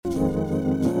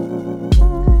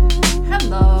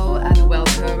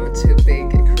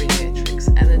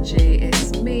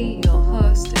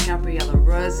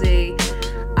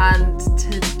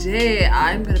today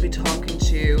I'm going to be talking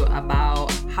to you about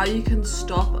how you can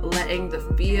stop letting the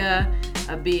fear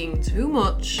of being too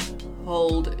much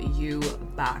hold you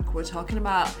back. We're talking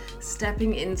about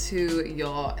stepping into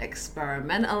your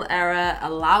experimental era,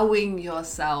 allowing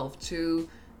yourself to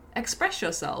express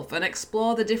yourself and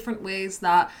explore the different ways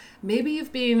that maybe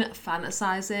you've been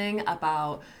fantasizing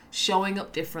about showing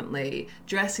up differently,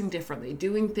 dressing differently,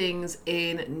 doing things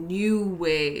in new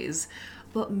ways.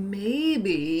 But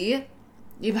maybe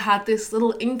you've had this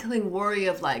little inkling worry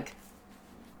of like,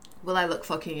 will I look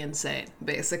fucking insane,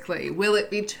 basically? Will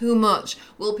it be too much?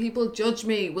 Will people judge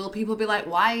me? Will people be like,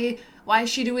 why is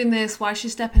she doing this? Why is she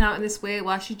stepping out in this way?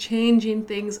 Why is she changing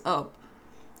things up?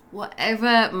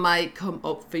 Whatever might come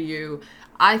up for you,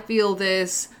 I feel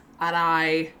this and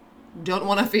I don't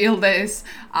want to feel this.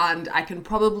 And I can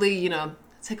probably,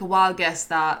 take a wild guess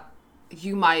that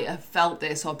you might have felt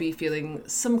this or be feeling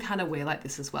some kind of way like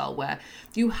this as well, where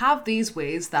you have these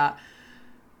ways that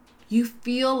you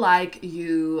feel like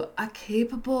you are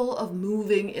capable of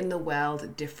moving in the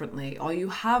world differently, or you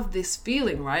have this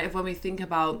feeling, right, of when we think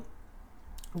about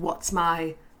what's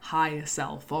my higher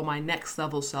self or my next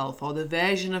level self or the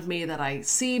version of me that I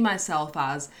see myself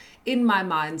as in my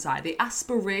mind's eye, the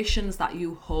aspirations that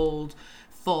you hold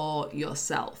for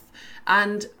yourself.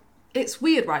 And it's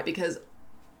weird, right? Because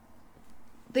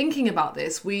thinking about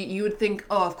this, you would think,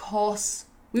 oh, of course,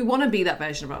 we want to be that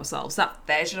version of ourselves that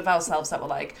we're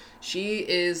like, she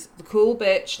is the cool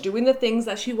bitch doing the things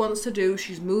that she wants to do.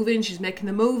 She's moving, she's making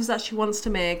the moves that she wants to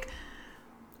make.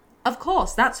 Of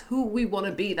course, that's who we want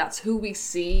to be. That's who we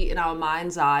see in our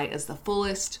mind's eye as the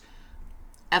fullest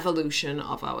evolution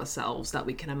of ourselves that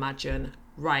we can imagine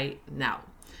right now.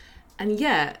 And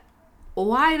yet,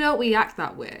 why don't we act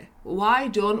that way? Why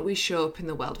don't we show up in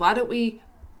the world? Why don't we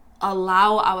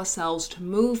allow ourselves to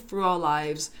move through our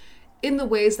lives in the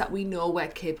ways that we know we're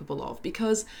capable of?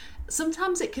 Because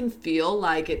sometimes it can feel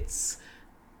like it's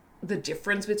the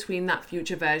difference between that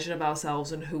future version of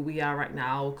ourselves and who we are right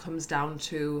now comes down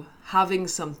to having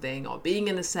something or being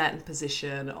in a certain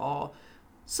position or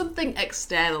something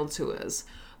external to us.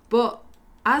 But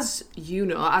as you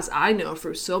know, as I know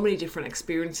through so many different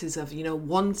experiences of,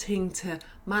 wanting to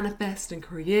manifest and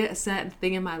create a certain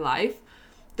thing in my life,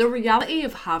 the reality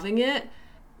of having it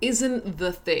isn't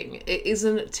the thing. It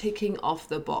isn't ticking off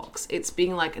the box. It's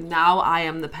being like, now I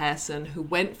am the person who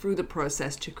went through the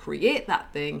process to create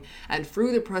that thing, and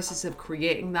through the process of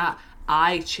creating that,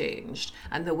 I changed.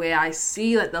 And the way I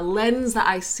see, like the lens that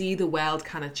I see the world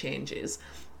kind of changes.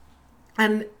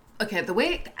 And okay, the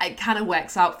way it kind of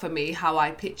works out for me, how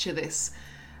I picture this,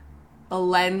 a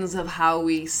lens of how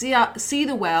we see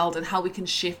the world and how we can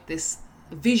shift this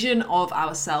vision of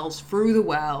ourselves through the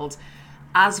world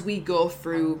as we go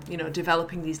through,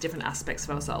 developing these different aspects of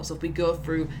ourselves, if we go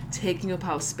through taking up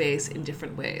our space in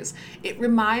different ways. It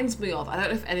reminds me of, I don't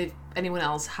know if anyone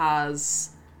else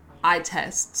has eye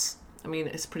tests. I mean,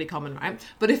 it's pretty common, right?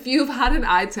 But if you've had an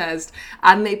eye test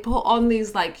and they put on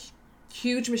these like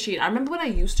huge machine. I remember when I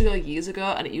used to go years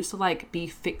ago and it used to like be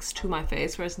fixed to my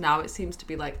face, whereas now it seems to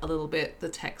be like a little bit, the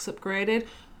tech's upgraded.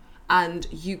 And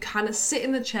you kind of sit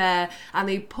in the chair and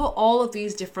they put all of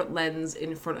these different lenses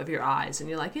in front of your eyes. And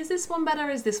you're like, is this one better?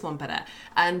 Is this one better?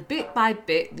 And bit by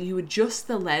bit, you adjust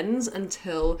the lens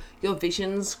until your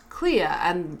vision's clear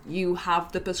and you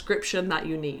have the prescription that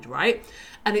you need, right?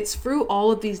 And it's through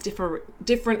all of these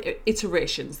different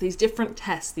iterations, these different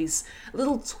tests, these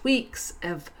little tweaks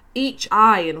of each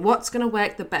eye and what's going to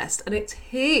work the best. And it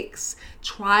takes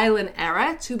trial and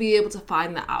error to be able to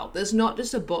find that out. There's not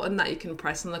just a button that you can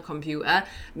press on the computer.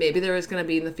 Maybe there is going to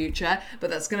be in the future, but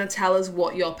that's going to tell us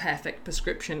what your perfect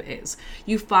prescription is.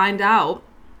 You find out,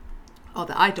 or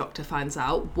the eye doctor finds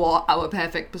out what our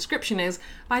perfect prescription is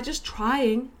by just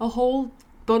trying a whole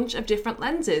bunch of different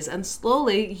lenses, and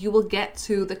slowly you will get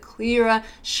to the clearer,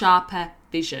 sharper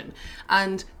vision.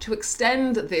 And to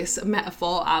extend this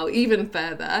metaphor out even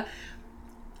further,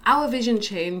 our vision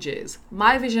changes.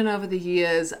 My vision over the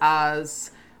years,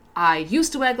 as I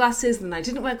used to wear glasses, then I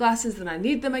didn't wear glasses, then I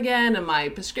need them again, and my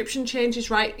prescription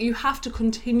changes, right? You have to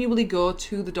continually go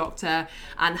to the doctor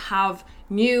and have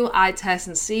new eye tests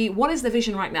and see what is the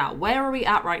vision right now? Where are we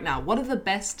at right now? What are the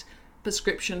best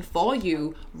prescription for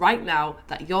you right now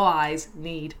that your eyes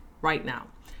need right now?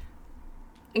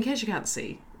 In case you can't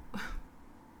see,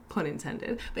 pun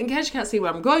intended, but in case you can't see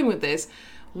where I'm going with this,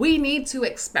 We need to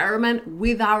experiment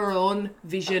with our own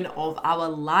vision of our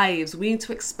lives. We need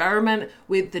to experiment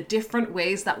with the different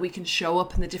ways that we can show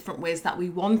up and the different ways that we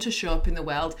want to show up in the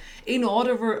world in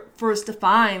order for us to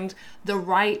find the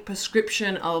right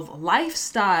prescription of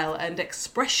lifestyle and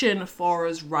expression for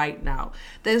us right now.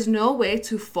 There's no way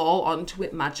to fall onto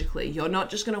it magically. You're not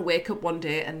just going to wake up one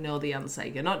day and know the answer.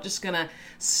 You're not just going to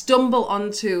stumble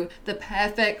onto the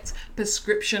perfect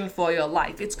prescription for your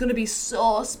life. It's going to be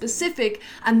so specific,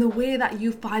 and the way that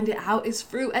you find it out is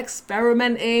through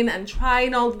experimenting and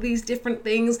trying all these different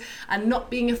things and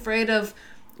not being afraid of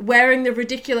wearing the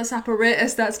ridiculous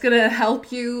apparatus that's going to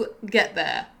help you get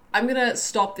there. I'm going to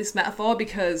stop this metaphor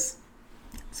because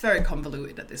it's very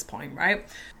convoluted at this point, right?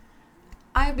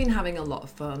 I've been having a lot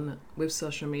of fun with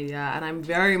social media, and I'm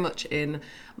very much in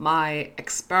my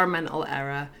experimental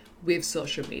era with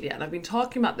social media. And I've been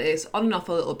talking about this on and off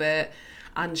a little bit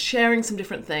and sharing some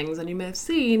different things. And you may have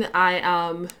seen I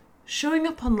am showing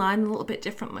up online a little bit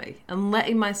differently and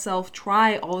letting myself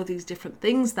try all of these different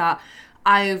things that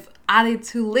I've added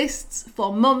to lists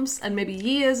for months and maybe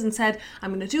years and said,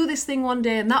 I'm going to do this thing one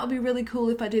day and that would be really cool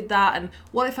if I did that. And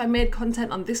what if I made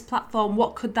content on this platform?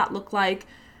 What could that look like?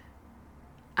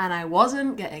 And I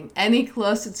wasn't getting any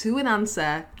closer to an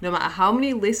answer, no matter how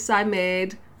many lists I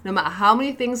made, no matter how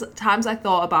many times I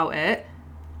thought about it.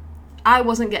 I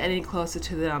wasn't getting any closer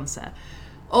to the answer.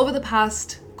 Over the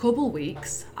past couple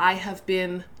weeks, I have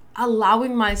been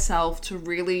allowing myself to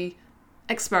really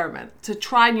experiment, to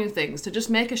try new things, to just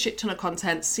make a shit ton of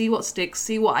content, see what sticks,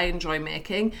 see what I enjoy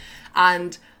making.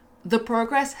 And the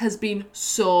progress has been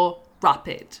so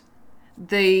rapid.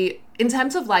 In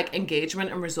terms of like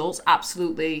engagement and results,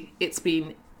 absolutely, it's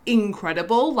been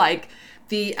incredible. Like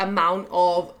the amount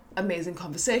of amazing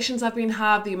conversations I've been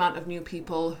having, the amount of new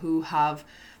people who have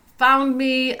found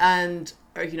me and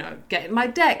are, getting my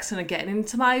decks and are getting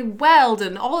into my world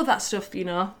and all of that stuff,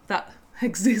 that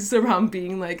exists around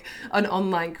being like an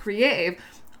online creative.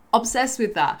 Obsessed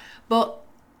with that. But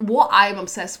what I'm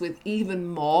obsessed with even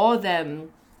more than,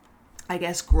 I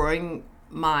guess, growing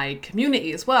my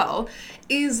community as well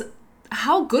is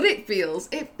how good it feels.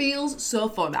 It feels so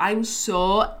fun. I'm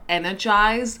so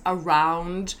energized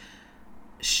around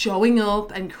showing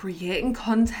up and creating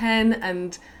content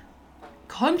and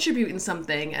contributing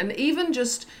something, and even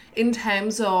just in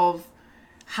terms of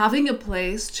having a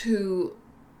place to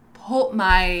put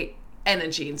my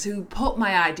energy into, put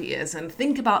my ideas and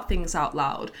think about things out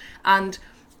loud. And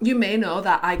you may know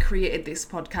that I created this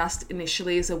podcast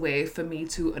initially as a way for me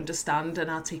to understand and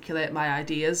articulate my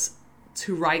ideas,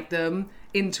 to write them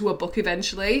into a book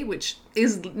eventually, which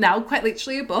is now quite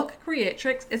literally a book,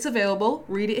 Creatrix. It's available.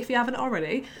 Read it if you haven't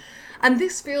already. And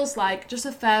this feels like just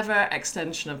a further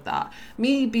extension of that.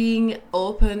 Me being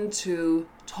open to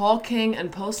talking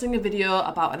and posting a video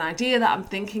about an idea that I'm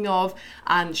thinking of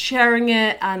and sharing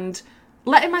it and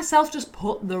letting myself just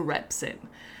put the reps in.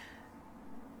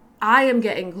 I am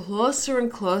getting closer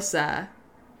and closer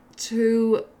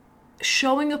to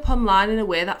showing up online in a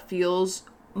way that feels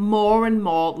more and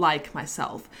more like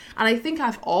myself. And I think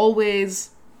I've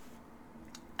always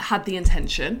had the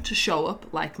intention to show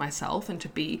up like myself and to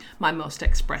be my most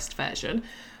expressed version.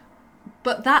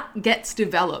 But that gets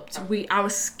developed. Our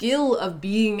skill of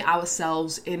being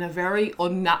ourselves in a very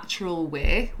unnatural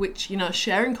way, which,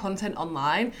 sharing content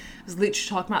online, I was literally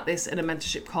talking about this in a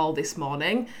mentorship call this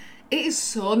morning. It is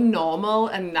so normal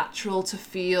and natural to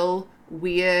feel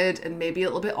weird and maybe a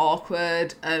little bit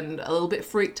awkward and a little bit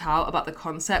freaked out about the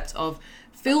concept of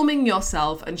filming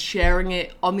yourself and sharing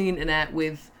it on the internet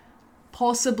with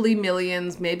possibly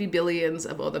millions, maybe billions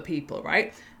of other people,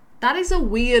 right? That is a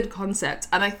weird concept.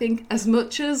 And I think as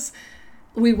much as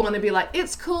we want to be like,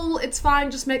 it's cool, it's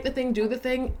fine, just make the thing, do the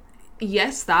thing.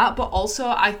 Yes, that, but also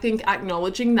I think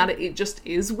acknowledging that it just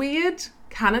is weird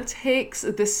kind of takes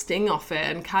the sting off it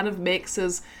and kind of makes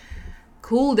us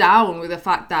cool down with the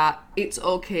fact that it's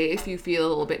okay if you feel a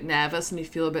little bit nervous and you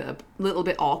feel a little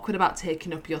bit awkward about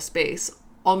taking up your space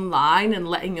online and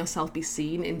letting yourself be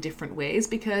seen in different ways,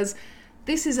 because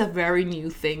this is a very new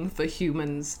thing for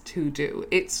humans to do.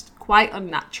 It's quite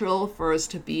unnatural for us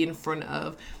to be in front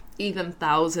of even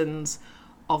thousands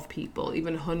of people,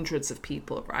 even hundreds of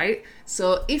people, right?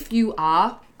 So if you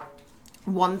are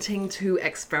wanting to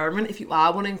experiment, if you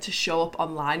are wanting to show up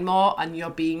online more and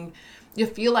you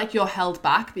feel like you're held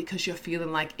back because you're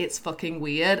feeling like it's fucking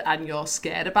weird and you're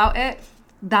scared about it,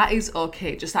 that is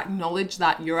okay. Just acknowledge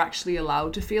that you're actually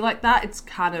allowed to feel like that. It's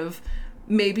kind of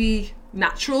maybe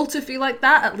natural to feel like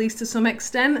that, at least to some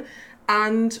extent,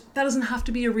 and that doesn't have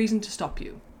to be a reason to stop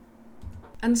you.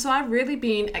 And so I've really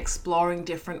been exploring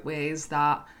different ways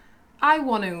that I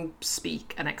want to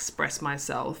speak and express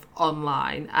myself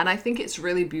online. And I think it's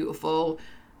really beautiful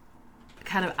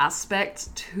kind of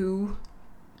aspect to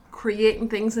creating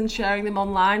things and sharing them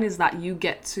online is that you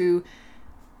get to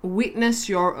witness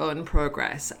your own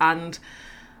progress. And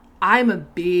I'm a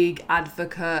big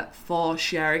advocate for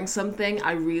sharing something.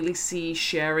 I really see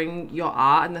sharing your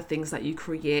art and the things that you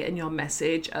create and your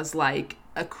message as like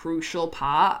a crucial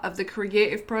part of the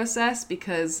creative process,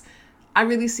 because I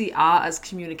really see art as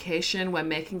communication. We're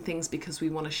making things because we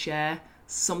want to share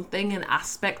something, an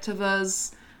aspect of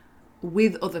us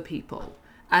with other people.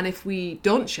 And if we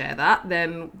don't share that,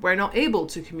 then we're not able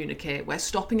to communicate. We're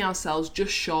stopping ourselves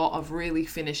just short of really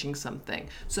finishing something.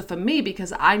 So for me,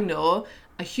 because I know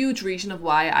a huge reason of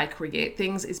why I create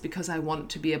things is because I want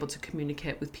to be able to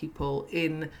communicate with people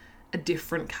in a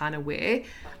different kind of way.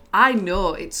 I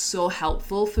know it's so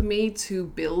helpful for me to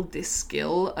build this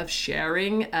skill of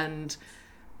sharing and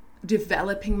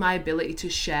developing my ability to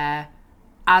share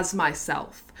as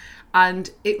myself.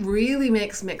 And it really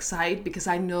makes me excited because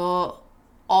I know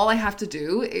all I have to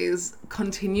do is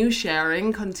continue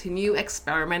sharing, continue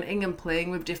experimenting and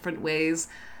playing with different ways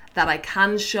that I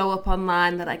can show up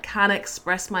online, that I can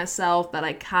express myself, that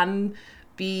I can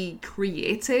be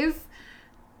creative.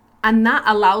 And that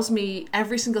allows me,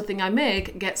 every single thing I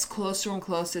make gets closer and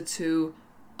closer to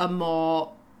a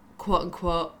more quote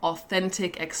unquote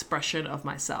authentic expression of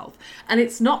myself. And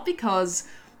it's not because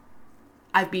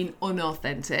I've been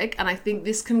unauthentic. And I think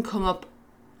this can come up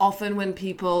often when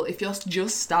people, if you're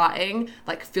just starting,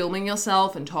 like filming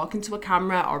yourself and talking to a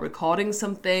camera or recording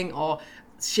something or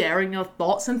sharing your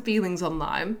thoughts and feelings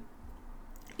online,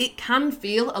 it can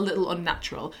feel a little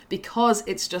unnatural because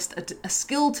it's just a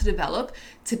skill to develop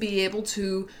to be able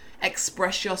to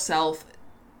express yourself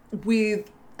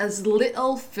with as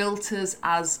little filters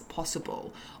as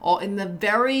possible, or in the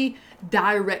very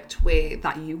direct way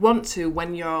that you want to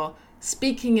when you're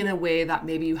speaking in a way that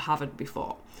maybe you haven't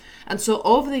before. And so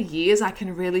over the years, I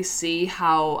can really see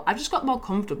how I've just got more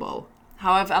comfortable,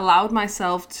 how I've allowed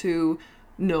myself to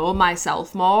know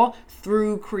myself more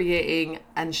through creating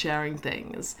and sharing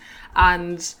things.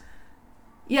 And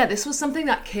yeah, this was something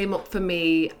that came up for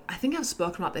me. I think I've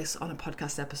spoken about this on a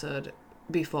podcast episode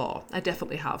before. I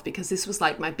definitely have, because this was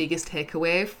like my biggest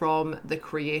takeaway from the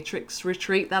Creatrix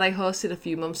retreat that I hosted a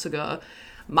few months ago.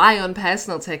 My own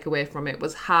personal takeaway from it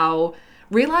was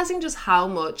realizing just how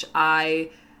much I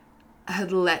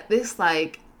had let this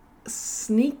like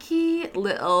sneaky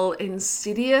little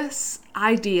insidious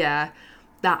idea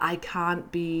that I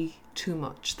can't be too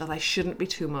much, that I shouldn't be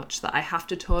too much, that I have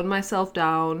to tone myself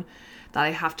down, that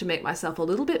I have to make myself a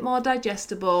little bit more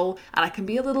digestible, and I can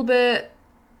be a little bit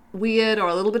weird or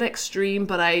a little bit extreme,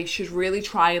 but I should really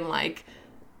try and like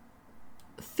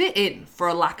fit in, for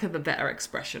a lack of a better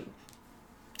expression.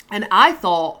 And I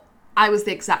thought I was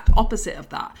the exact opposite of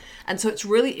that. And so it's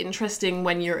really interesting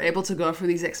when you're able to go through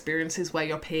these experiences where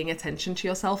you're paying attention to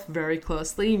yourself very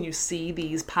closely and you see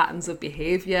these patterns of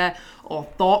behavior or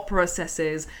thought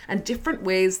processes and different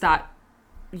ways that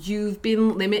you've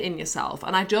been limiting yourself.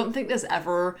 And I don't think there's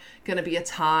ever going to be a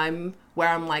time where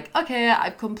I'm like, okay,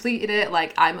 I've completed it.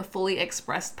 Like, I'm a fully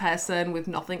expressed person with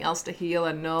nothing else to heal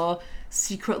and no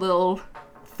secret little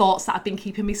thoughts that have been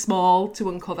keeping me small to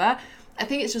uncover. I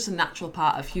think it's just a natural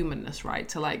part of humanness, right?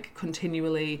 To like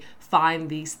continually find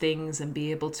these things and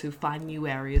be able to find new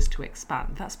areas to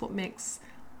expand. That's what makes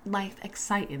life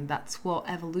exciting. That's what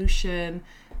evolution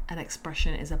and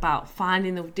expression is about.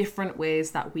 Finding the different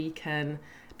ways that we can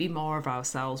be more of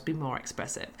ourselves, be more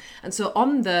expressive. And so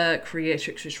on the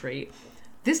Creatrix retreat,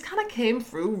 this kind of came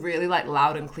through really like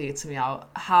loud and clear to me out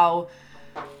how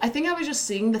I think I was just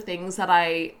seeing the things that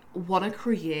I want to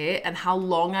create and how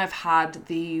long I've had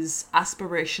these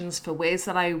aspirations for ways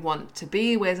that I want to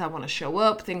be, ways I want to show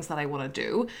up, things that I want to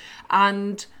do.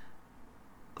 And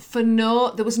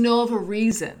there was no other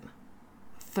reason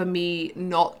for me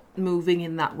not moving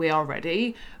in that way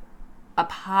already,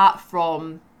 apart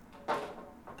from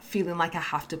feeling like I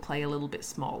have to play a little bit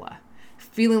smaller,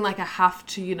 feeling like I have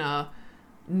to,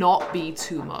 not be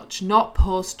too much, not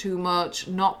post too much,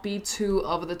 not be too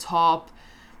over the top,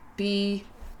 be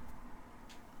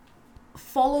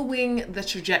following the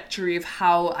trajectory of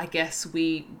how I guess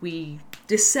we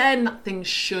discern that things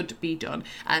should be done.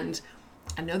 And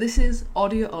I know this is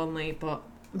audio only, but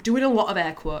I'm doing a lot of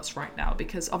air quotes right now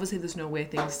because obviously there's no way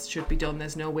things should be done.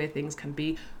 There's no way things can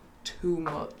be too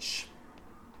much.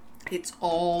 It's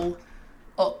all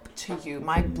up to you.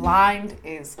 My blind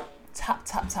is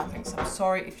tapping, so I'm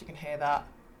sorry if you can hear that.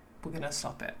 We're gonna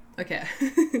stop it. Okay.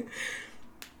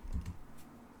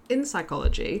 In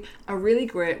psychology, a really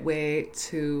great way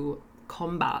to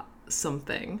combat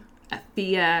something, a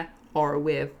fear, or a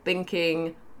way of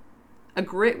thinking, a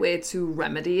great way to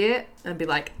remedy it and be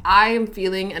like, I am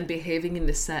feeling and behaving in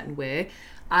this certain way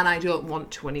and I don't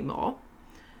want to anymore.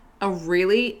 A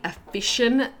really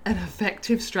efficient and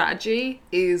effective strategy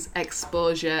is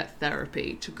exposure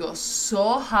therapy, to go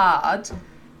so hard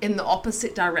in the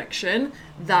opposite direction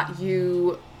that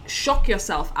you shock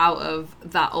yourself out of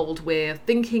that old way of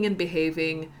thinking and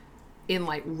behaving in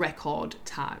like record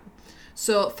time.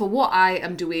 So for what I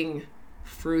am doing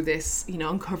through this,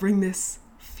 uncovering this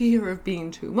fear of being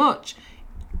too much,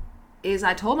 is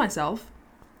I told myself,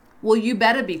 well, you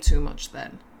better be too much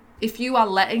then. If you are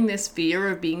letting this fear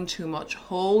of being too much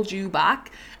hold you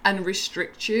back and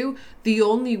restrict you, the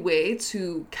only way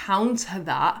to counter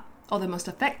that, or the most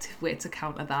effective way to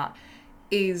counter that,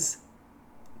 is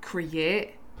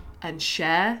create and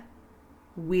share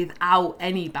without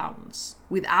any bounds,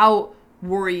 without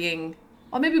worrying,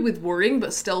 or maybe with worrying,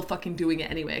 but still fucking doing it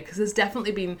anyway. Because there's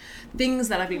definitely been things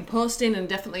that I've been posting, and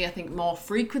definitely I think more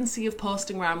frequency of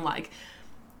posting where I'm like,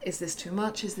 is this too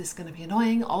much? Is this going to be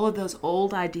annoying? All of those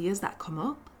old ideas that come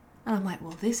up. And I'm like,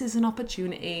 well, this is an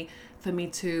opportunity for me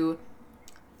to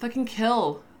fucking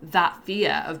kill that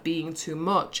fear of being too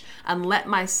much and let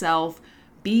myself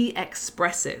be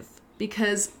expressive.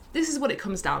 Because this is what it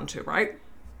comes down to, right?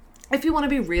 If you want to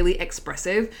be really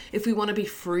expressive, if we want to be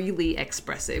freely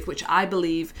expressive, which I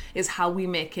believe is how we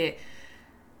make it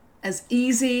as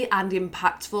easy and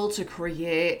impactful to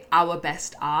create our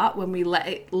best art, when we let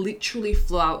it literally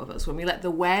flow out of us, when we let the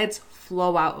words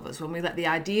flow out of us, when we let the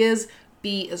ideas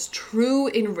be as true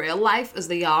in real life as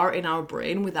they are in our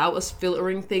brain, without us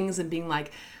filtering things and being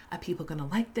like, are people going to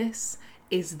like this?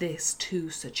 Is this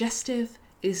too suggestive?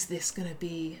 Is this going to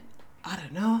be, I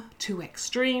don't know, too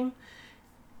extreme?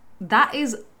 That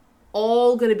is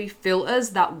all going to be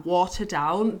filters that water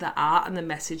down the art and the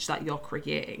message that you're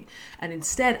creating. And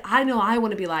instead, I know I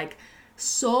want to be like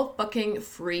so fucking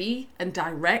free and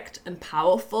direct and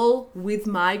powerful with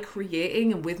my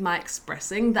creating and with my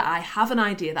expressing, that I have an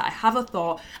idea, that I have a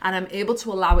thought, and I'm able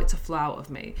to allow it to flow out of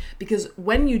me. Because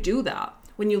when you do that,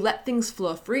 when you let things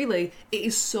flow freely, it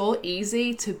is so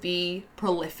easy to be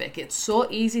prolific. It's so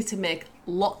easy to make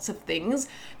lots of things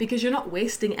because you're not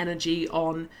wasting energy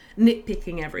on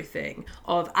nitpicking everything,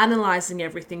 of analyzing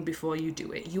everything before you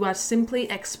do it. You are simply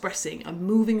expressing and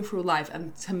moving through life.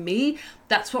 And to me,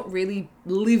 that's what really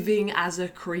living as a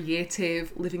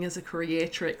creative, living as a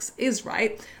creatrix is,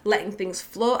 right? Letting things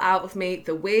flow out of me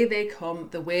the way they come,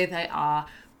 the way they are,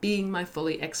 being my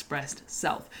fully expressed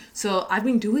self. So I've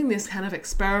been doing this kind of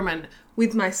experiment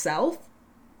with myself.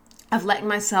 I've letting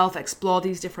myself explore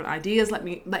these different ideas,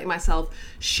 letting myself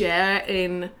share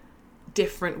in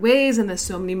different ways, and there's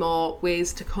so many more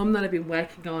ways to come that I've been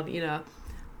working on,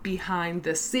 behind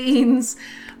the scenes.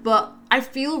 But I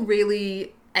feel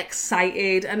really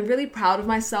excited and really proud of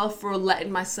myself for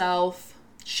letting myself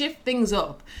shift things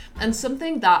up. And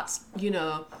something that's,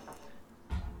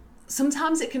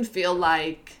 sometimes it can feel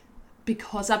like,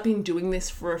 because I've been doing this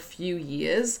for a few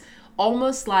years,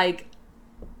 almost like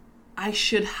I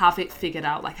should have it figured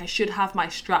out. Like I should have my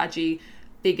strategy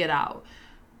figured out.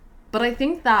 But I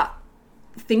think that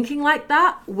thinking like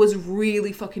that was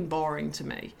really fucking boring to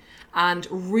me and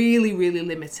really, really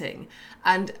limiting.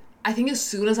 And I think as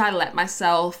soon as I let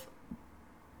myself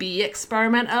be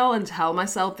experimental and tell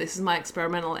myself, this is my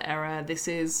experimental error, I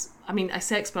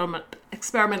say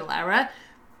experimental error,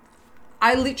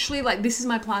 I literally, this is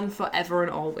my plan forever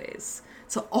and always.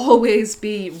 To always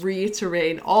be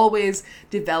reiterating, always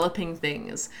developing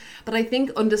things. But I think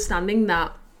understanding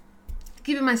that,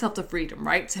 giving myself the freedom,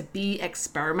 right, to be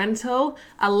experimental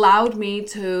allowed me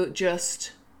to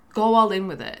just go all in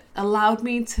with it. Allowed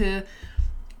me to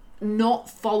not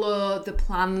follow the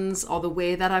plans or the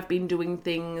way that I've been doing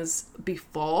things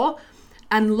before,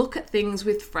 and look at things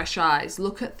with fresh eyes.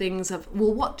 Look at things of,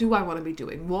 well, what do I want to be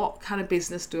doing? What kind of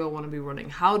business do I want to be running?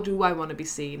 How do I want to be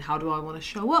seen? How do I want to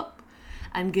show up?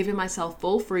 And giving myself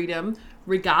full freedom,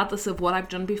 regardless of what I've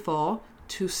done before,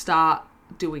 to start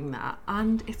doing that.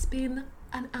 And it's been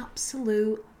an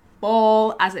absolute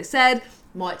ball. As I said,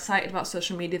 more excited about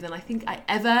social media than I think I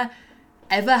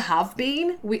ever have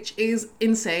been, which is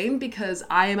insane because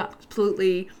I am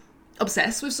absolutely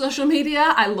obsessed with social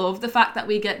media. I love the fact that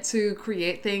we get to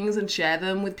create things and share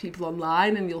them with people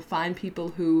online, and you'll find people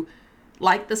who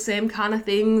like the same kind of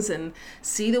things and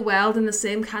see the world in the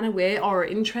same kind of way or are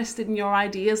interested in your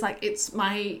ideas. It's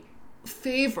my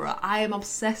favorite. I am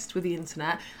obsessed with the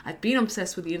internet. I've been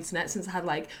obsessed with the internet since I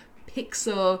had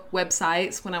Pixar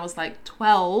websites when I was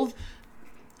 12.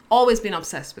 Always been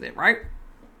obsessed with it, right?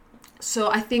 So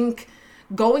I think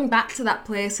going back to that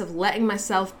place of letting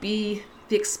myself be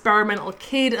the experimental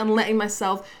kid and letting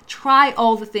myself try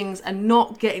all the things and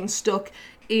not getting stuck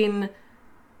in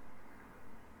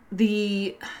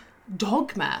the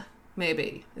dogma,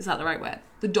 maybe. Is that the right word?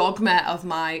 The dogma of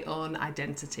my own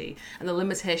identity and the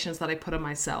limitations that I put on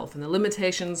myself and the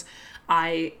limitations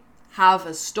I have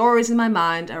as stories in my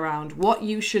mind around what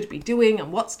you should be doing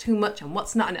and what's too much and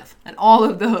what's not enough and all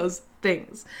of those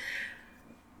things.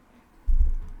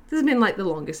 This has been like the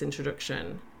longest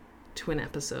introduction to an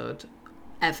episode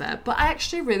ever, but I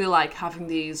actually really like having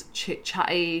these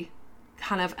chit-chatty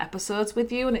kind of episodes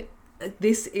with you, and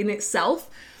this in itself,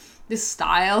 this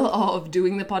style of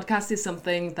doing the podcast is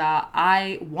something that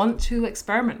I want to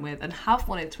experiment with and have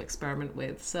wanted to experiment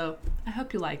with. So I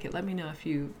hope you like it. Let me know if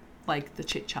you like the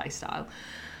chit-chatty style.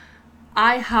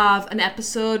 I have an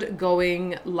episode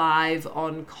going live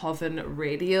on Coven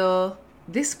Radio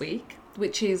this week,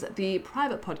 which is the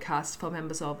private podcast for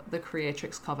members of the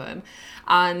Creatrix Coven.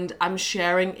 And I'm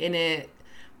sharing in it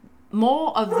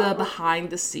more of the behind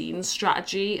the scenes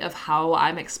strategy of how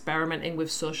I'm experimenting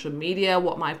with social media,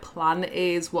 what my plan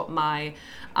is, what my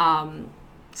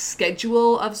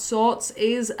schedule of sorts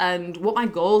is, and what my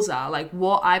goals are, like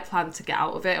what I plan to get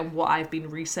out of it and what I've been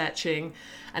researching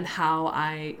and how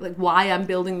why I'm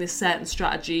building this certain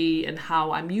strategy and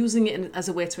how I'm using it as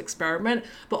a way to experiment,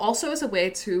 but also as a way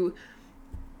to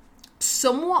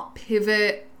somewhat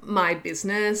pivot my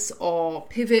business or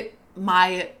pivot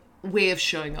my way of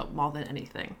showing up more than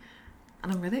anything.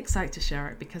 And I'm really excited to share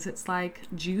it because it's like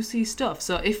juicy stuff.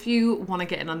 So if you want to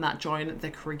get in on that, join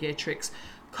the Creatrix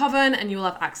Coven and you'll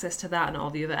have access to that and all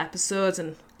the other episodes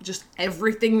and just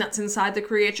everything that's inside the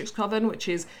Creatrix Coven, which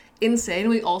is insane.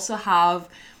 We also have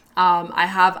I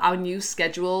have our new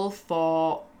schedule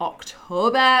for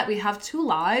October. We have 2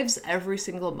 lives every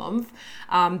single month.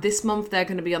 This month they're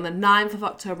going to be on the 9th of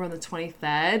October and the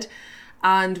 23rd.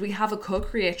 And we have a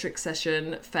co-creatrix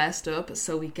session first up.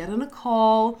 So we get on a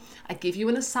call, I give you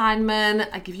an assignment,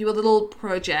 I give you a little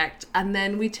project, and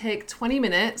then we take 20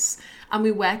 minutes and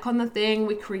we work on the thing,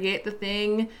 we create the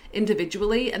thing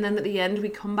individually, and then at the end we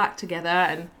come back together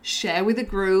and share with the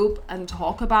group and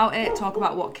talk about it, talk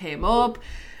about what came up,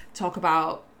 talk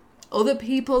about other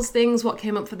people's things, what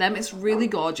came up for them. It's really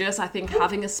gorgeous. I think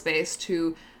having a space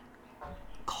to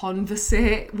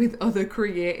conversate with other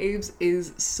creatives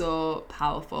is so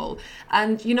powerful.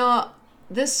 And you know,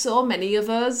 there's so many of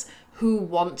us who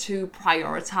want to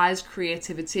prioritize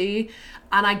creativity,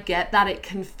 and I get that it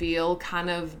can feel kind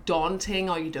of daunting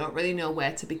or you don't really know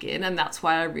where to begin, and that's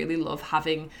why I really love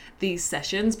having these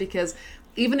sessions, because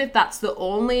even if that's the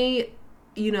only,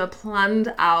 you know,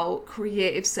 planned out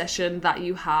creative session that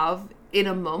you have in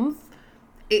a month,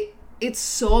 it's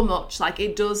so much, like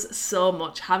it does so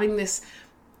much. Having this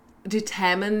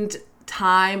determined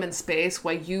time and space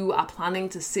where you are planning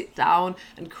to sit down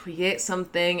and create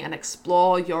something and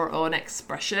explore your own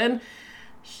expression,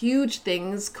 huge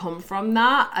things come from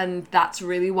that. And that's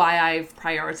really why I've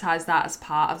prioritized that as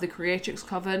part of the Creatrix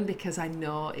Coven, because I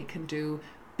know it can do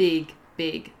big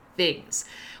things.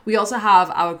 We also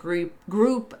have our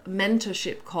group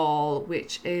mentorship call,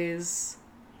 which is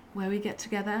where we get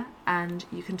together and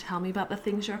you can tell me about the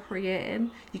things you're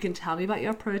creating, you can tell me about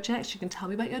your projects, you can tell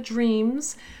me about your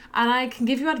dreams, and I can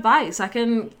give you advice. I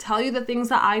can tell you the things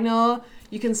that I know.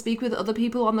 You can speak with other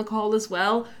people on the call as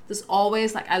well. There's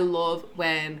always, like, I love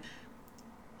when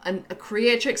a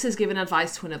creatrix is giving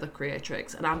advice to another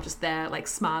creatrix and I'm just there like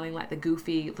smiling like the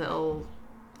goofy little,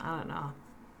 I don't know,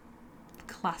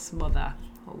 class mother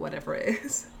or whatever it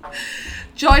is.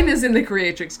 Join us in the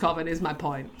Creatrix Coven is my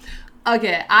point.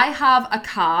 Okay, I have a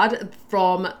card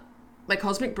from my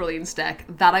Cosmic Brilliance deck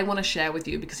that I want to share with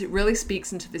you because it really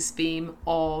speaks into this theme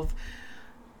of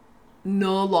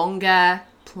no longer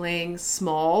playing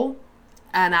small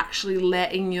and actually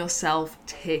letting yourself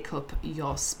take up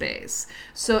your space.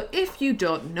 So if you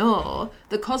don't know,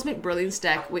 the Cosmic Brilliance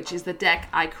deck, which is the deck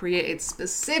I created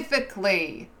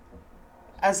specifically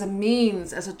as a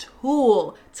means, as a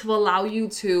tool to allow you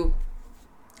to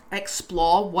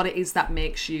explore what it is that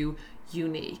makes you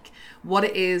unique, what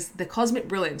it is, the cosmic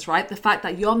brilliance, right? The fact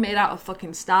that you're made out of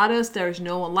fucking stardust. There is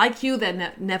no one like you.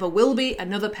 There never will be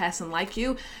another person like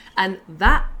you. And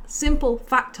that simple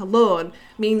fact alone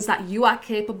means that you are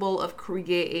capable of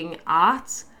creating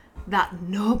art that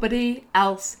nobody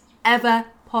else ever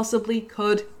possibly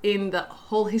could in the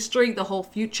whole history, the whole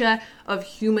future of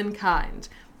humankind.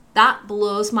 That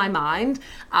blows my mind,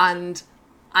 and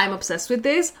I'm obsessed with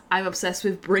this. I'm obsessed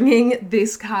with bringing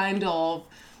this kind of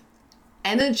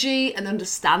energy and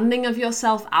understanding of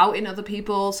yourself out in other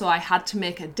people. So I had to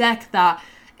make a deck that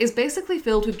is basically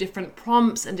filled with different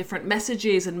prompts and different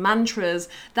messages and mantras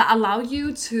that allow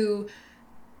you to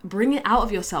bring it out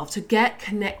of yourself, to get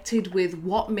connected with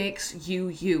what makes you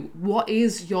you. What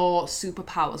is your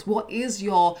superpowers? What is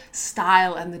your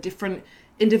style and the different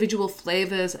individual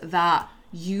flavors that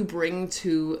you bring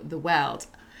to the world?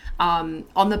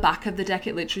 On the back of the deck,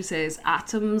 it literally says,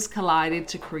 atoms collided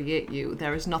to create you.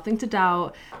 There is nothing to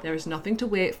doubt. There is nothing to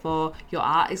wait for. Your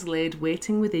art is laid,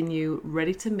 waiting within you,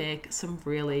 ready to make some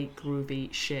really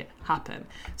groovy shit happen.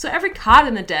 So every card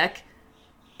in the deck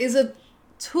is a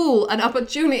tool, an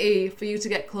opportunity for you to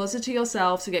get closer to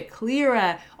yourself, to get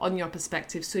clearer on your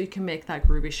perspective so you can make that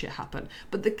groovy shit happen.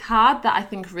 But the card that I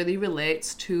think really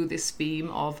relates to this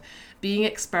theme of being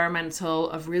experimental,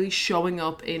 of really showing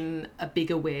up in a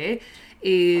bigger way,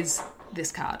 is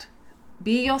this card.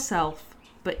 Be yourself,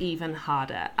 but even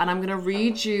harder. And I'm going to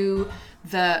read you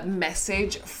the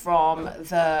message from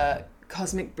the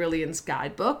Cosmic Brilliance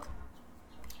Guidebook.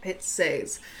 It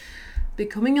says,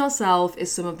 becoming yourself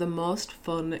is some of the most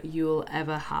fun you'll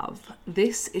ever have.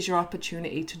 This is your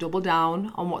opportunity to double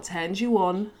down on what turns you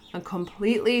on and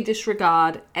completely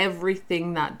disregard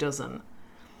everything that doesn't.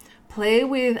 Play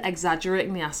with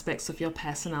exaggerating the aspects of your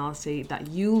personality that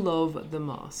you love the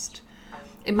most.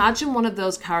 Imagine one of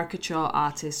those caricature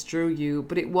artists drew you,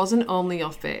 but it wasn't only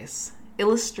your face.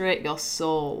 Illustrate your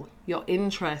soul, your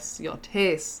interests, your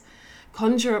tastes.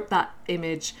 Conjure up that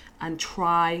image and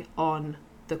try on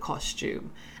the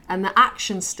costume. And the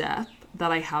action step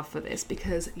that I have for this,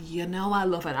 because you know I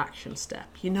love an action step.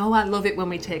 You know I love it when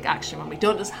we take action, when we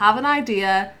don't just have an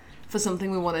idea for something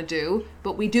we want to do,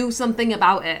 but we do something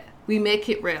about it. We make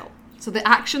it real. So the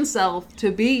action self,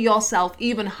 to be yourself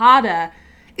even harder,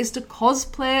 is to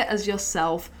cosplay as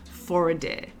yourself for a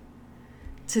day.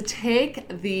 To take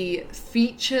the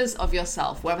features of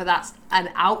yourself, whether that's an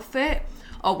outfit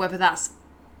or whether that's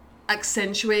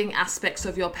accentuating aspects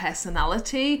of your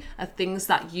personality or things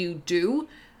that you do,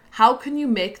 how can you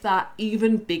make that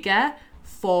even bigger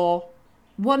for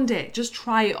one day? Just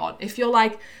try it on. If you're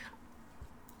like,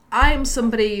 I am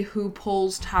somebody who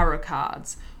pulls tarot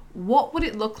cards, what would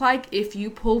it look like if you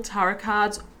pulled tarot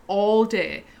cards all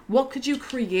day? What could you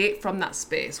create from that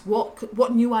space?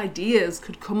 What new ideas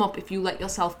could come up if you let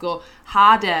yourself go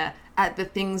harder at the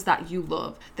things that you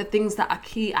love, the things that are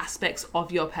key aspects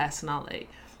of your personality?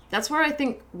 That's where I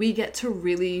think we get to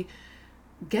really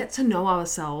get to know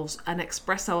ourselves and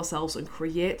express ourselves and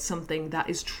create something that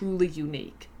is truly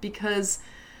unique. Because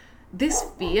this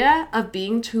fear of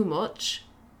being too much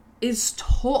is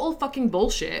total fucking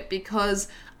bullshit, because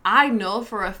I know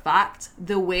for a fact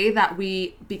the way that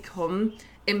we become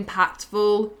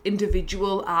impactful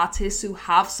individual artists who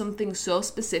have something so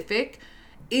specific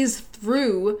is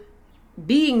through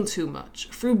being too much,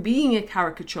 through being a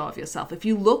caricature of yourself. If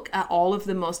you look at all of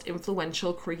the most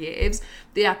influential creatives,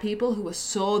 they are people who are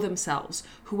so themselves,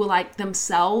 who are like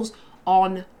themselves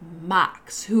on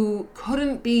max, who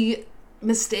couldn't be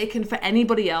mistaken for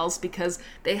anybody else because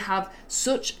they have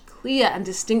such clear and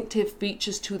distinctive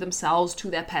features to themselves, to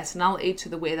their personality, to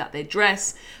the way that they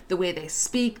dress, the way they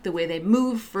speak, the way they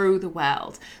move through the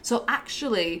world. So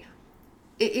actually,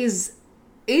 it is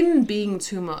in being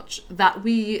too much that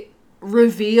we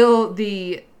reveal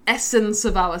the essence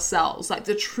of ourselves. Like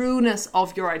the trueness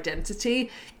of your identity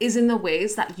is in the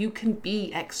ways that you can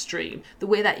be extreme, the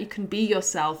way that you can be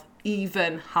yourself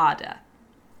even harder.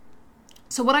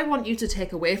 So what I want you to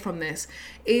take away from this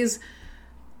is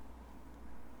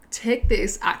take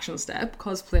this action step,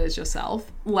 cosplay as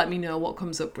yourself. Let me know what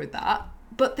comes up with that.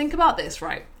 But think about this,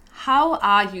 right? How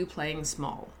are you playing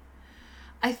small?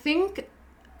 I think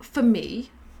for me,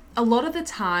 a lot of the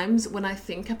times when I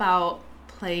think about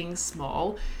playing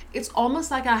small, it's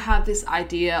almost like I have this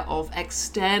idea of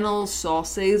external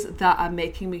sources that are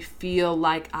making me feel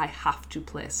like I have to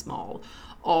play small,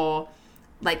 or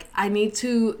like I need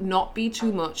to not be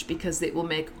too much because it will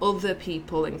make other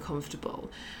people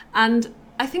uncomfortable. And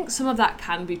I think some of that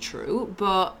can be true,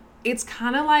 but it's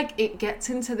kind of like it gets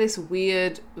into this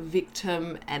weird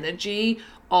victim energy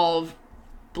of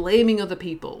blaming other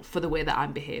people for the way that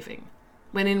I'm behaving.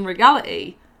 When in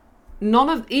reality,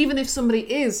 even if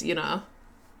somebody is,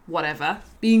 whatever,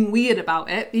 being weird about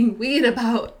it, being weird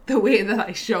about the way that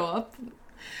I show up,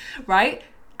 right?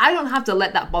 I don't have to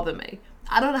let that bother me.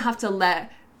 I don't have to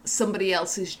let somebody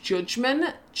else's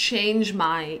judgment change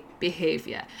my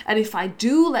behavior. And if I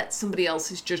do let somebody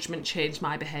else's judgment change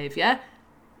my behavior,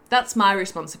 that's my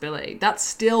responsibility. That's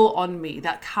still on me.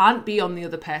 That can't be on the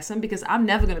other person, because I'm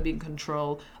never going to be in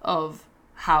control of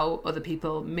how other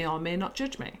people may or may not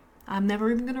judge me. I'm never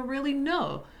even going to really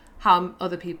know how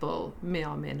other people may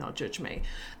or may not judge me.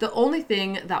 The only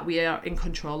thing that we are in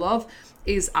control of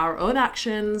is our own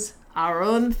actions, our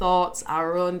own thoughts,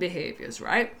 our own behaviors,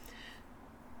 right?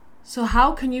 So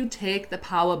how can you take the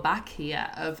power back here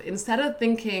of, instead of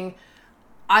thinking,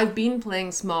 I've been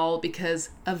playing small because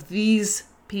of these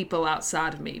people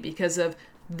outside of me, because of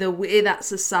the way that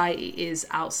society is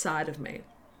outside of me,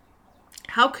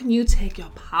 how can you take your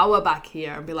power back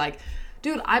here and be like,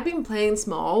 dude, I've been playing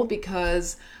small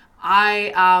because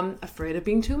I am afraid of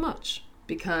being too much,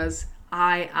 because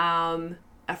I am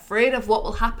afraid of what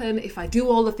will happen if I do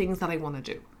all the things that I want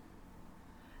to do.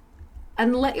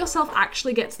 And let yourself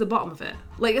actually get to the bottom of it.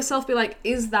 Let yourself be like,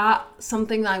 is that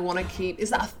something that I want to keep?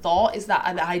 Is that a thought? Is that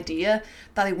an idea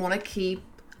that I want to keep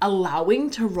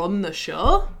allowing to run the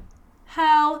show?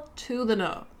 Hell to the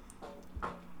no.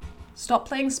 Stop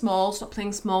playing small. Stop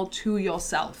playing small to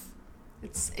yourself.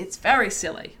 It's very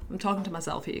silly. I'm talking to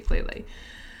myself here, clearly.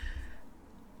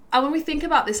 And when we think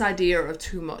about this idea of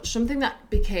too much, something that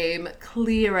became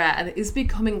clearer and is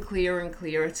becoming clearer and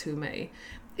clearer to me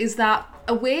is that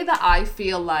a way that I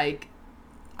feel like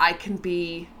I can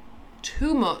be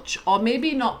too much, or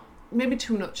maybe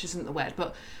too much isn't the word,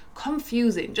 but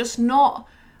confusing, just not,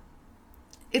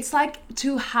 it's like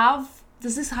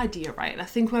there's this idea, right? And I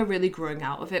think we're really growing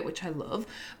out of it, which I love.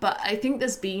 But I think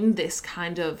there's been this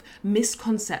kind of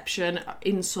misconception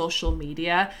in social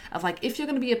media of like, if you're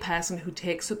going to be a person who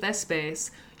takes up their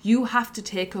space, you have to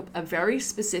take up a very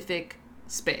specific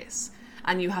space.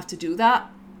 And you have to do that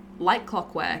like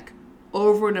clockwork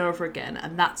over and over again.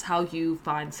 And that's how you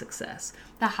find success.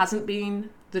 That hasn't been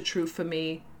the truth for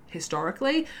me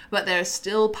historically, but there's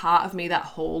still part of me that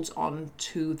holds on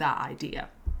to that idea.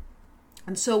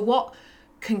 And so what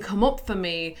can come up for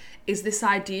me is this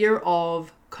idea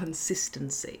of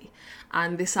consistency,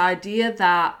 and this idea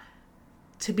that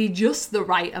to be just the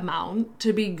right amount,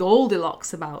 to be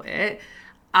Goldilocks about it,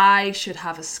 I should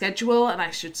have a schedule and I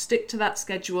should stick to that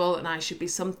schedule, and I should be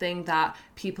something that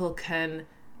people can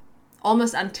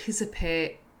almost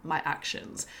anticipate my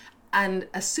actions. And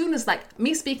as soon as, like,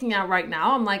 me speaking out right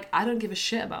now, I'm like, I don't give a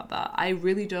shit about that. I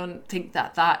really don't think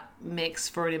that that makes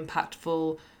for an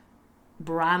impactful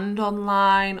brand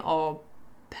online or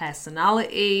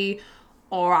personality,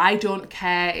 or I don't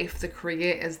care if the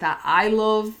creators that I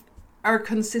love are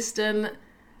consistent.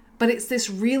 But it's this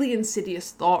really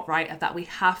insidious thought, right, that we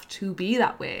have to be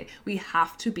that way. We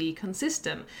have to be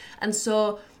consistent. And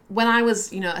so when I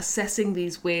was, assessing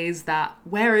these ways that,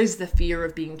 where is the fear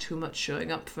of being too much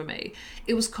showing up for me,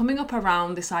 it was coming up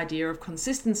around this idea of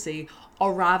consistency,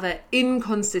 or rather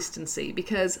inconsistency,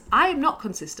 because I am not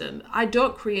consistent. I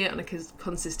don't create on a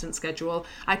consistent schedule.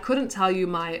 I couldn't tell you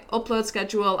my upload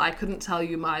schedule. I couldn't tell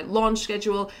you my launch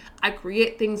schedule. I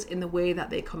create things in the way that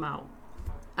they come out.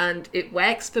 And it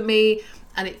works for me,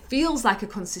 and it feels like a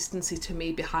consistency to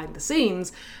me behind the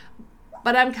scenes.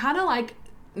 But I'm kind of like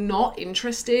not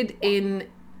interested in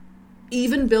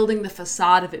even building the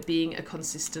facade of it being a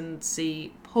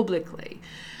consistency publicly.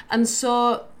 And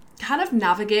so kind of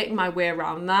navigating my way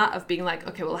around that, of being like,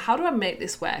 okay, well, how do I make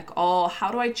this work? Or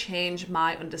how do I change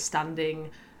my understanding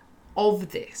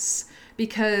of this?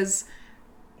 Because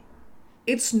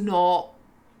it's not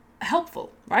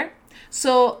helpful, right?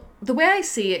 So the way I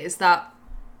see it is that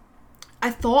I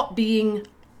thought being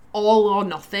all or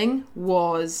nothing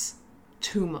was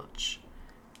too much.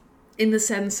 In the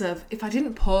sense of, if I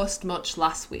didn't post much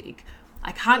last week,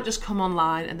 I can't just come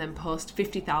online and then post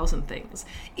 50,000 things.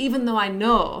 Even though I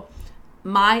know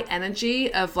my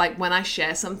energy of, like, when I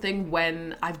share something,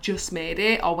 when I've just made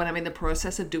it, or when I'm in the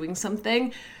process of doing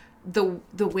something, the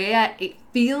way it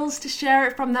feels to share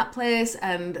it from that place,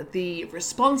 and the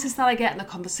responses that I get and the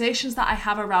conversations that I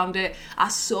have around it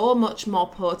are so much more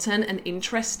potent and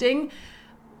interesting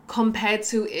compared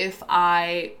to if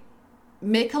I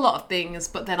make a lot of things,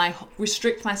 but then I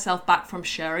restrict myself back from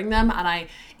sharing them, and I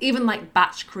even like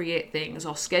batch create things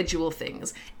or schedule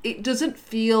things. It doesn't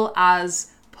feel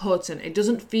as potent. It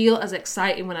doesn't feel as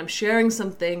exciting when I'm sharing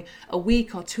something a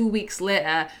week or 2 weeks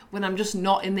later, when I'm just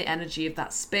not in the energy of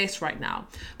that space right now.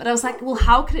 But I was like, well,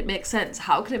 how can it make sense?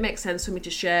 How can it make sense for me to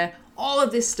share all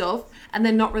of this stuff and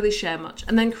then not really share much,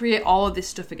 and then create all of this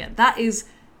stuff again?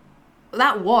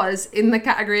 That was in the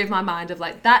category of my mind of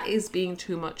like, that is being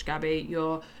too much, Gabby.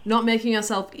 You're not making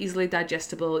yourself easily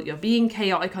digestible. You're being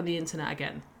chaotic on the internet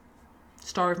again.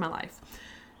 Story of my life.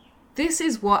 This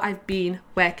is what I've been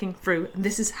working through, and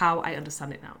this is how I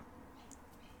understand it now.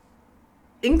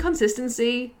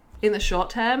 Inconsistency in the short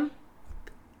term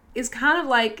is kind of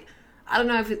like, I don't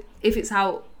know if it's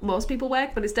how most people work,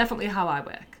 but it's definitely how I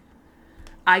work.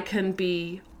 I can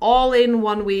be all in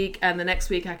one week, and the next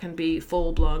week I can be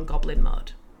full-blown goblin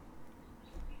mode.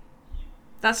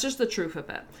 That's just the truth of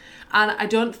it. And I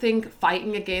don't think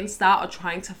fighting against that or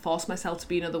trying to force myself to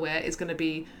be another way is going to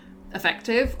be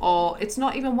effective, or it's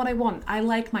not even what I want. I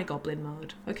like my goblin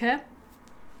mode, okay?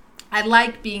 I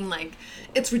like being like,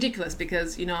 it's ridiculous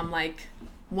because, you know, I'm like,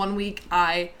 one week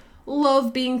I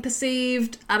love being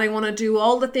perceived and I want to do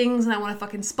all the things and I want a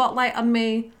fucking spotlight on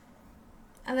me.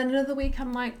 And then another week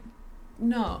I'm like,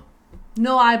 no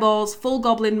eyeballs, full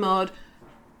goblin mode.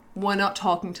 We're not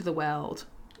talking to the world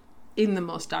in the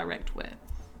most direct way.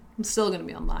 I'm still going to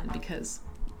be online because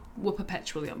we're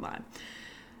perpetually online.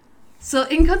 So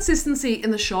inconsistency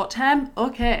in the short term,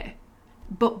 okay,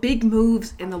 but big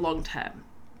moves in the long term.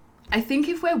 I think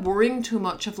if we're worrying too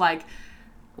much of like,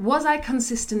 was I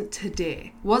consistent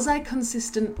today? Was I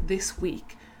consistent this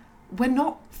week? We're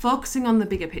not focusing on the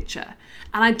bigger picture.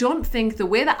 And I don't think the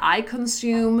way that I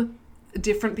consume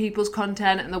different people's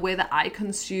content and the way that I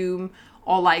consume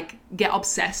or like get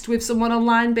obsessed with someone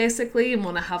online basically and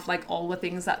want to have like all the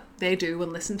things that they do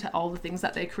and listen to all the things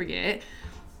that they create,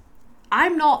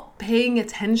 I'm not paying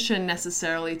attention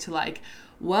necessarily to like,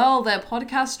 well, their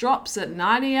podcast drops at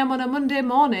 9 a.m. on a Monday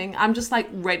morning. I'm just like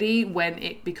ready when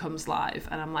it becomes live.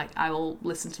 And I'm like, I will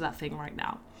listen to that thing right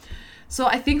now. So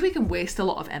I think we can waste a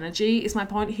lot of energy, is my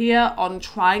point here, on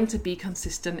trying to be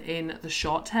consistent in the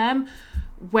short term.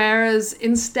 Whereas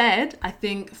instead, I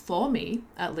think for me,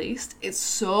 at least, it's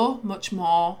so much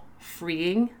more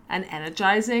freeing and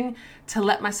energizing to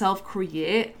let myself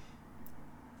create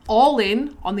all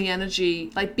in on the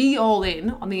energy, like be all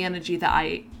in on the energy that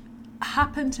I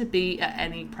happen to be at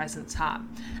any present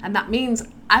time. And that means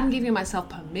I'm giving myself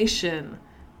permission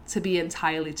to be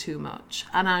entirely too much.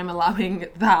 And I'm allowing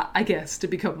that, I guess, to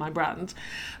become my brand.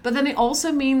 But then it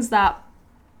also means that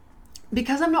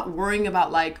because I'm not worrying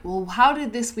about like, well, how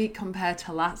did this week compare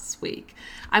to last week?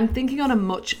 I'm thinking on a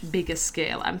much bigger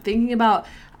scale. I'm thinking about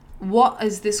what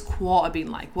has this quarter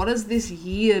been like? What has this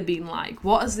year been like?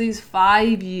 What has these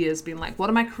 5 years been like? What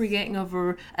am I creating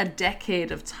over a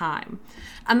decade of time?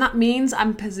 And that means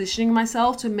I'm positioning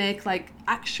myself to make like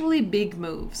actually big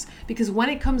moves. Because when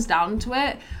it comes down to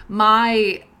it,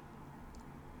 I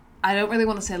don't really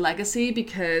want to say legacy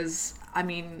because, I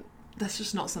mean, that's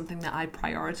just not something that I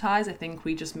prioritize. I think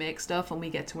we just make stuff and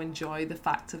we get to enjoy the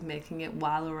fact of making it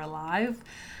while we're alive.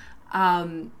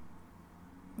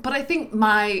 But I think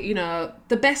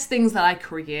the best things that I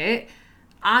create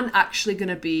aren't actually going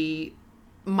to be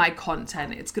my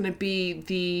content. It's going to be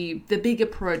the bigger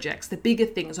projects, the bigger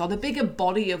things, or the bigger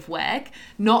body of work,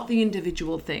 not the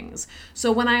individual things.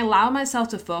 So when I allow myself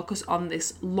to focus on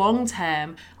this long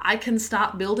term, I can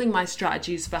start building my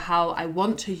strategies for how I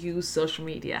want to use social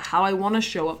media, how I want to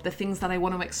show up, the things that I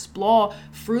want to explore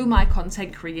through my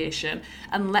content creation,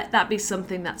 and let that be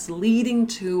something that's leading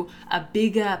to a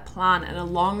bigger plan and a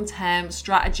long-term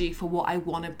strategy for what I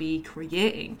want to be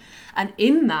creating. And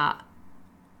in that,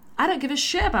 I don't give a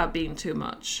shit about being too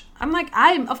much.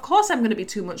 Of course I'm going to be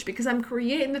too much because I'm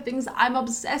creating the things that I'm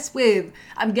obsessed with.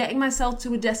 I'm getting myself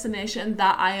to a destination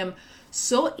that I am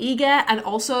so eager and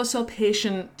also so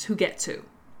patient to get to.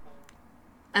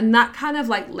 And that kind of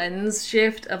like lens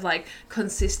shift of like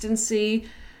consistency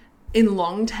in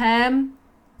long term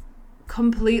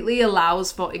completely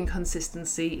allows for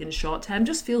inconsistency in short term.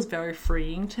 Just feels very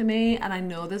freeing to me. And I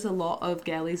know there's a lot of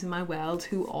girlies in my world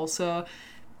who also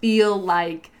feel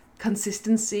like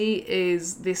consistency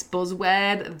is this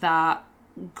buzzword that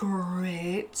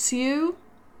grates you.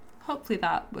 Hopefully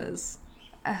that was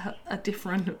a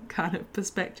different kind of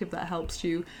perspective that helps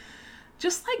you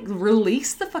just like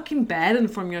release the fucking burden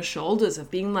from your shoulders of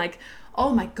being like,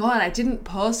 oh my God, I didn't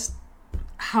post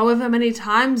however many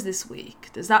times this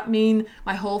week. Does that mean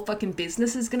my whole fucking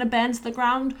business is going to burn to the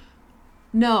ground?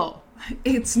 No,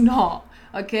 it's not.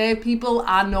 Okay, people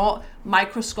are not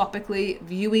microscopically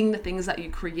viewing the things that you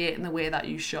create and the way that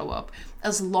you show up.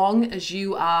 As long as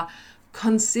you are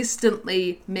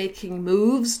consistently making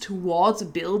moves towards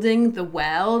building the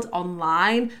world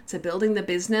online, to building the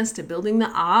business, to building the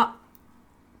art,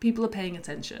 people are paying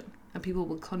attention and people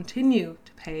will continue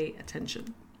to pay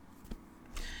attention.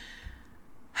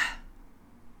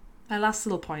 My last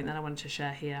little point that I wanted to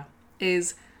share here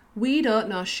is we don't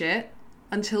know shit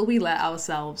until we let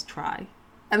ourselves try.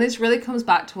 And this really comes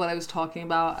back to what I was talking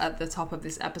about at the top of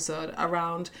this episode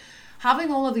around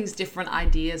having all of these different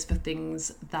ideas for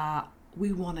things that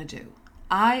we want to do.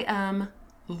 I am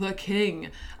the king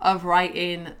of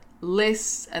writing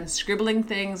lists and scribbling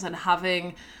things and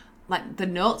having like the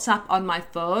notes app on my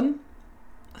phone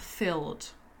filled.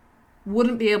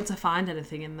 Wouldn't be able to find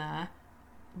anything in there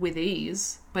with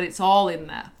ease, but it's all in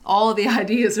there. All of the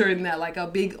ideas are in there like a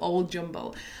big old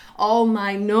jumble. All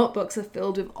my notebooks are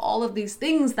filled with all of these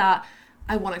things that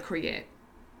I want to create.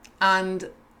 And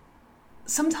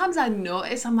sometimes I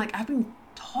notice, I'm like, I've been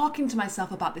talking to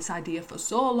myself about this idea for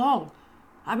so long.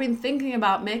 I've been thinking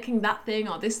about making that thing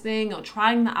or this thing or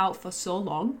trying that out for so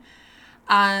long.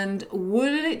 And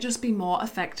wouldn't it just be more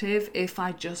effective if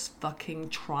I just fucking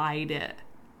tried it?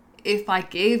 If I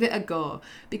gave it a go?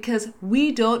 Because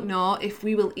we don't know if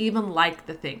we will even like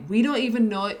the thing. We don't even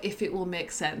know if it will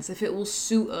make sense, if it will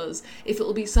suit us, if it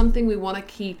will be something we want to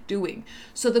keep doing.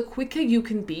 So the quicker you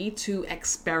can be to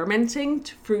experimenting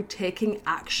through taking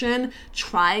action,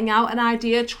 trying out an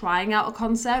idea, trying out a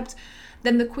concept,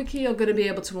 then the quicker you're going to be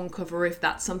able to uncover if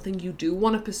that's something you do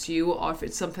want to pursue, or if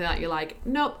it's something that you're like,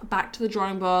 nope, back to the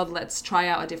drawing board, let's try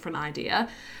out a different idea.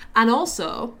 And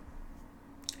also,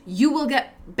 you will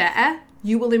get better,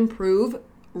 you will improve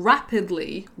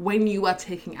rapidly when you are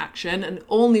taking action, and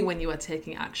only when you are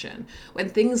taking action. When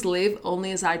things live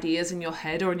only as ideas in your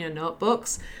head or in your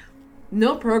notebooks,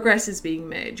 no progress is being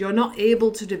made. You're not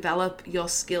able to develop your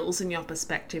skills and your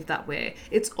perspective that way.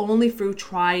 It's only through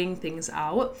trying things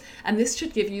out. And this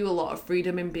should give you a lot of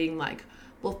freedom in being like,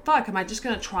 well, fuck, am I just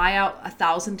going to try out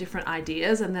 1,000 different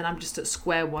ideas and then I'm just at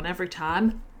square one every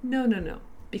time? No.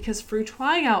 Because through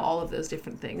trying out all of those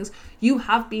different things, you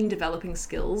have been developing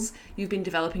skills, you've been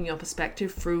developing your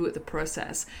perspective through the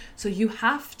process. So you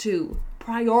have to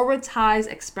prioritize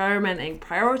experimenting,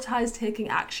 prioritize taking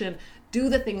action, do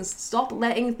the things, stop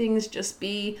letting things just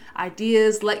be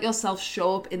ideas, let yourself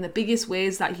show up in the biggest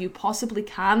ways that you possibly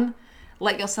can.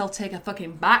 Let yourself take a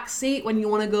fucking back seat when you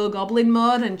want to go goblin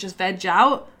mode and just veg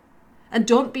out. And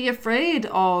don't be afraid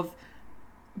of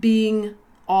being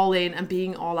all in and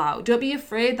being all out. Don't be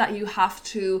afraid that you have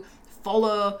to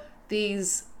follow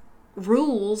these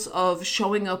rules of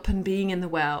showing up and being in the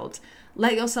world.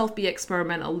 Let yourself be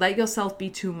experimental. Let yourself be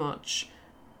too much.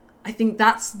 I think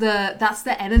that's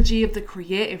the energy of the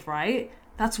creative, right?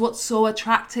 That's what's so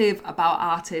attractive about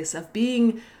artists, of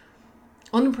being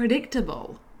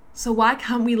unpredictable. So why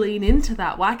can't we lean into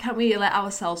that? Why can't we let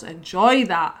ourselves enjoy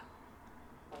that?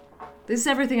 This is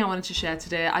everything I wanted to share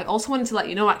today. I also wanted to let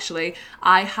you know, actually,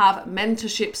 I have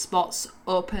mentorship spots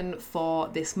open for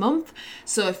this month.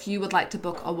 So if you would like to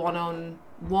book a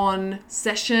one-on-one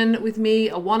session with me,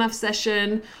 a one-off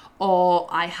session, or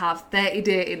I have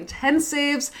 30-day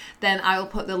intensives, then I will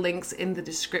put the links in the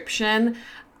description.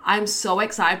 I'm so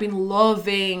excited. I've been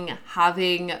loving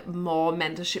having more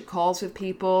mentorship calls with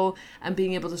people and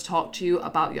being able to talk to you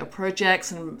about your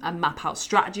projects and map out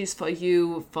strategies for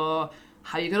you, for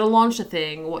how you're going to launch a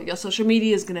thing, what your social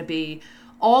media is going to be,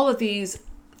 all of these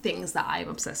things that I'm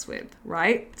obsessed with,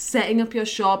 right? Setting up your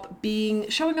shop,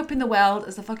 showing up in the world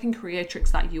as the fucking creatrix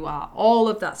that you are, all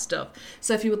of that stuff.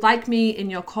 So if you would like me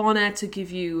in your corner to give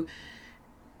you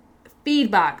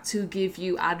feedback, to give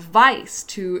you advice,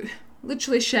 to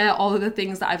literally share all of the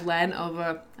things that I've learned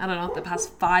over, the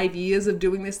past 5 years of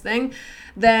doing this thing,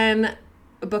 then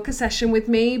book a session with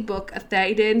me, book a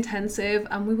 30-day intensive,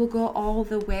 and we will go all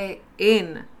the way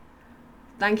in.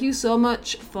 Thank you so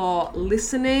much for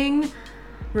listening.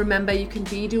 Remember, you can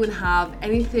be, do, and have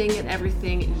anything and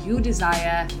everything you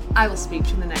desire. I will speak to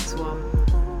you in the next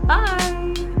one. Bye.